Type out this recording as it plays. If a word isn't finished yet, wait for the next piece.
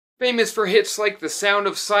Famous for hits like The Sound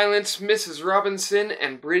of Silence, Mrs. Robinson,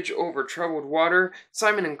 and Bridge Over Troubled Water,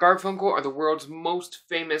 Simon and Garfunkel are the world's most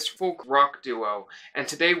famous folk rock duo, and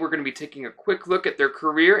today we're going to be taking a quick look at their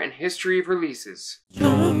career and history of releases.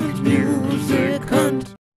 Music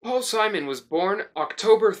Hunt. Paul Simon was born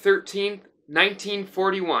October 13th,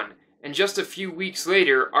 1941, and just a few weeks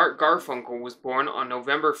later, Art Garfunkel was born on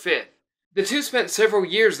November 5th. The two spent several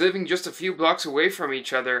years living just a few blocks away from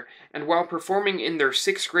each other, and while performing in their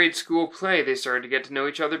 6th grade school play, they started to get to know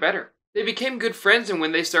each other better. They became good friends, and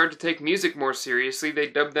when they started to take music more seriously, they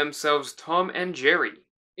dubbed themselves Tom and Jerry.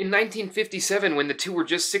 In 1957, when the two were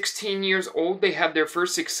just 16 years old, they had their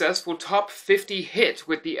first successful top 50 hit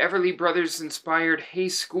with the Everly Brothers-inspired Hey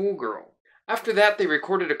Schoolgirl. After that, they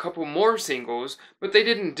recorded a couple more singles, but they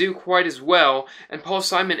didn't do quite as well, and Paul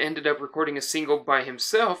Simon ended up recording a single by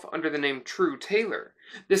himself under the name True Taylor.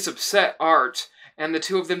 This upset Art, and the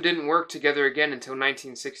two of them didn't work together again until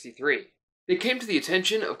 1963. They came to the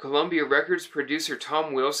attention of Columbia Records producer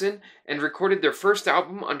Tom Wilson and recorded their first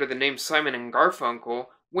album under the name Simon and Garfunkel,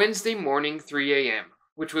 Wednesday Morning 3 a.m.,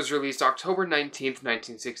 which was released October 19,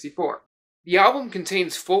 1964. The album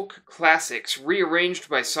contains folk classics rearranged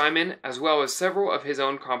by Simon as well as several of his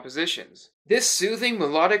own compositions. This soothing,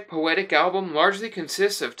 melodic, poetic album largely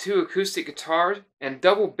consists of 2 acoustic guitars and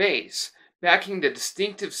double bass, backing the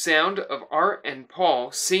distinctive sound of Art and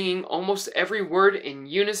Paul singing almost every word in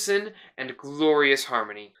unison and glorious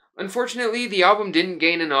harmony. Unfortunately, the album didn't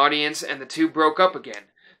gain an audience and the two broke up again.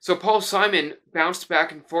 So Paul Simon bounced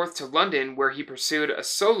back and forth to London where he pursued a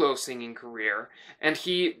solo singing career, and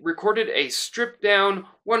he recorded a stripped-down,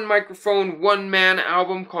 one-microphone, one-man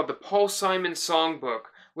album called the Paul Simon Songbook,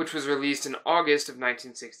 which was released in August of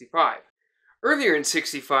 1965. Earlier in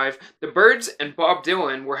 '65, the Byrds and Bob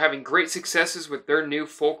Dylan were having great successes with their new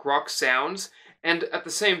folk rock sounds, and at the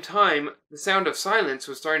same time, The Sound of Silence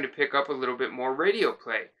was starting to pick up a little bit more radio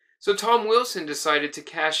play. So Tom Wilson decided to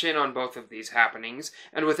cash in on both of these happenings,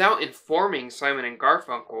 and without informing Simon and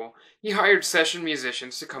Garfunkel, he hired session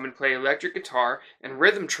musicians to come and play electric guitar and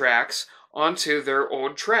rhythm tracks onto their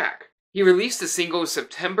old track. He released the single in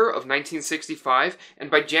September of 1965,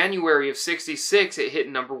 and by January of '66 it hit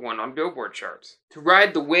 #1 on Billboard charts. To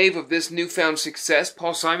ride the wave of this newfound success,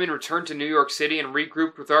 Paul Simon returned to New York City and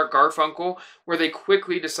regrouped with Art Garfunkel, where they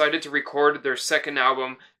quickly decided to record their second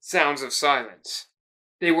album, Sounds of Silence.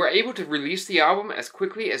 They were able to release the album as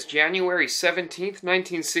quickly as January 17,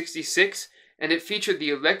 1966, and it featured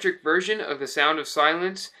the electric version of The Sound of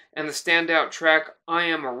Silence and the standout track I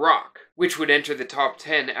Am a Rock, which would enter the top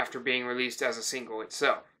 10 after being released as a single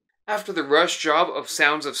itself. After the rush job of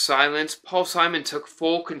Sounds of Silence, Paul Simon took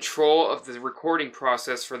full control of the recording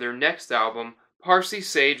process for their next album, Parsley,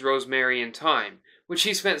 Sage, Rosemary, and Thyme, which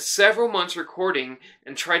he spent several months recording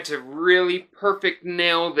and tried to really perfect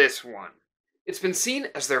nail this one. It's been seen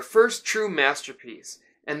as their first true masterpiece,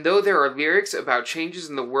 and though there are lyrics about changes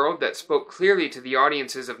in the world that spoke clearly to the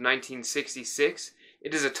audiences of 1966,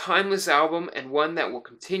 it is a timeless album and one that will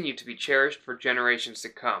continue to be cherished for generations to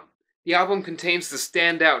come. The album contains the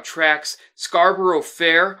standout tracks Scarborough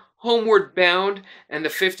Fair, Homeward Bound, and the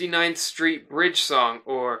 59th Street Bridge song,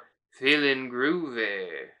 or Feelin'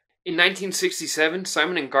 Groovy. In 1967,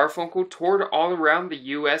 Simon and Garfunkel toured all around the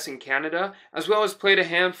US and Canada, as well as played a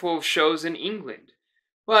handful of shows in England.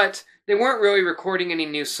 But they weren't really recording any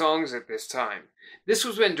new songs at this time. This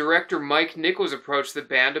was when director Mike Nichols approached the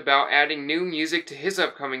band about adding new music to his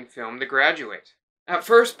upcoming film, The Graduate. At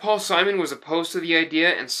first, Paul Simon was opposed to the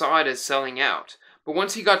idea and saw it as selling out, but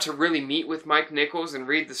once he got to really meet with Mike Nichols and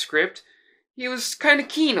read the script, he was kinda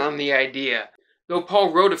keen on the idea. Though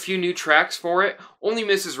Paul wrote a few new tracks for it, only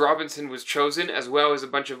Mrs. Robinson was chosen, as well as a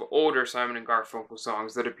bunch of older Simon and Garfunkel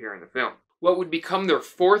songs that appear in the film. What would become their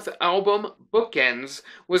 4th album, Bookends,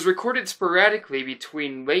 was recorded sporadically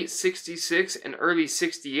between late '66 and early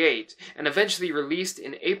 '68, and eventually released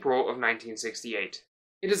in April of 1968.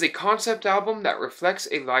 It is a concept album that reflects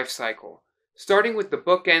a life cycle, starting with the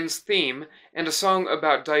Bookends theme and a song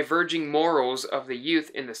about diverging morals of the youth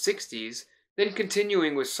in the '60s, then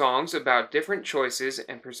continuing with songs about different choices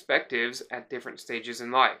and perspectives at different stages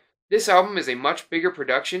in life. This album is a much bigger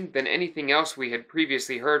production than anything else we had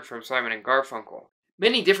previously heard from Simon and Garfunkel.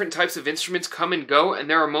 Many different types of instruments come and go, and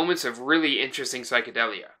there are moments of really interesting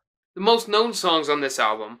psychedelia. The most known songs on this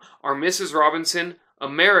album are Mrs. Robinson,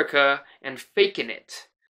 America, and Fakin' It.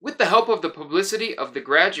 With the help of the publicity of The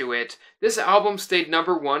Graduate, this album stayed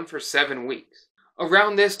 #1 for 7 weeks.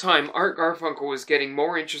 Around this time, Art Garfunkel was getting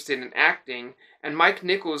more interested in acting, and Mike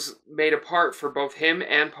Nichols made a part for both him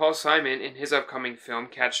and Paul Simon in his upcoming film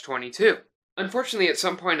Catch-22. Unfortunately, at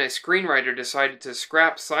some point a screenwriter decided to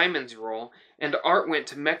scrap Simon's role, and Art went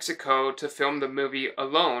to Mexico to film the movie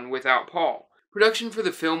Alone without Paul. Production for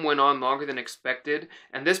the film went on longer than expected,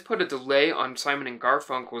 and this put a delay on Simon and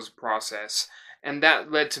Garfunkel's process, and that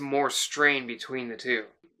led to more strain between the two.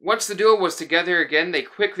 Once the duo was together again, they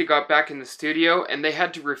quickly got back in the studio, and they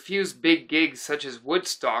had to refuse big gigs such as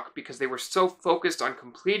Woodstock because they were so focused on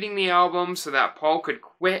completing the album so that Paul could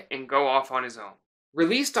quit and go off on his own.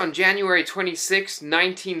 Released on January 26,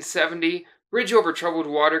 1970, Bridge Over Troubled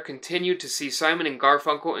Water continued to see Simon and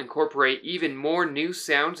Garfunkel incorporate even more new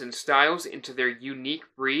sounds and styles into their unique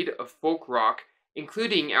breed of folk rock,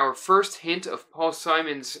 including our first hint of Paul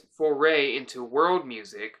Simon's foray into world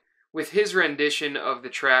music, with his rendition of the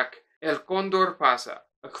track El Condor Pasa,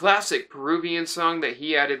 a classic Peruvian song that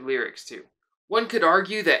he added lyrics to. One could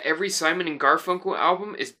argue that every Simon and Garfunkel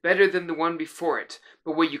album is better than the one before it,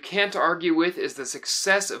 but what you can't argue with is the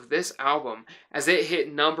success of this album, as it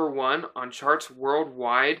hit #1 on charts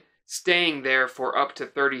worldwide, staying there for up to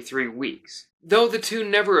 33 weeks. Though the two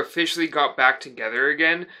never officially got back together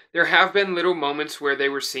again, there have been little moments where they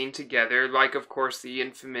were seen together, like of course the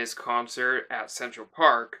infamous concert at Central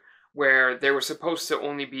Park, where there was supposed to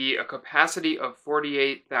only be a capacity of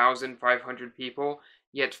 48,500 people,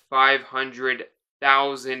 yet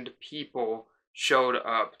 500,000 people showed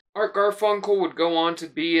up. Art Garfunkel would go on to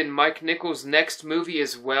be in Mike Nichols' next movie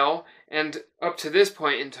as well, and up to this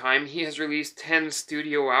point in time, he has released 10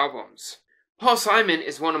 studio albums. Paul Simon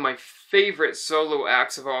is one of my favorite solo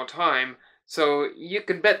acts of all time, so you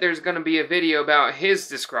can bet there's going to be a video about his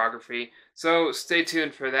discography, so stay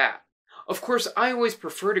tuned for that. Of course, I always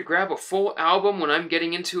prefer to grab a full album when I'm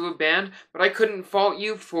getting into a band, but I couldn't fault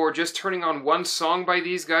you for just turning on one song by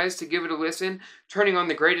these guys to give it a listen, turning on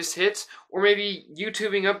the greatest hits, or maybe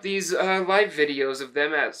YouTubing up these live videos of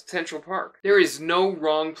them at Central Park. There is no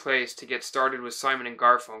wrong place to get started with Simon and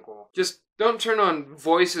Garfunkel. Just don't turn on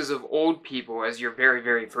voices of old people as your very,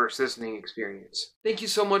 very first listening experience. Thank you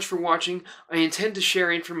so much for watching. I intend to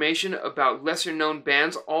share information about lesser-known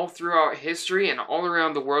bands all throughout history and all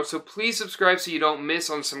around the world, so please subscribe so you don't miss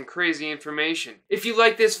on some crazy information. If you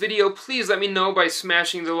like this video, please let me know by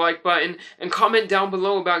smashing the like button, and comment down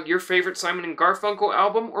below about your favorite Simon and Garfunkel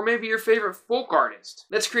album, or maybe your favorite folk artist.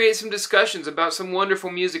 Let's create some discussions about some wonderful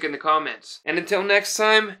music in the comments. And until next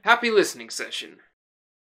time, happy listening session.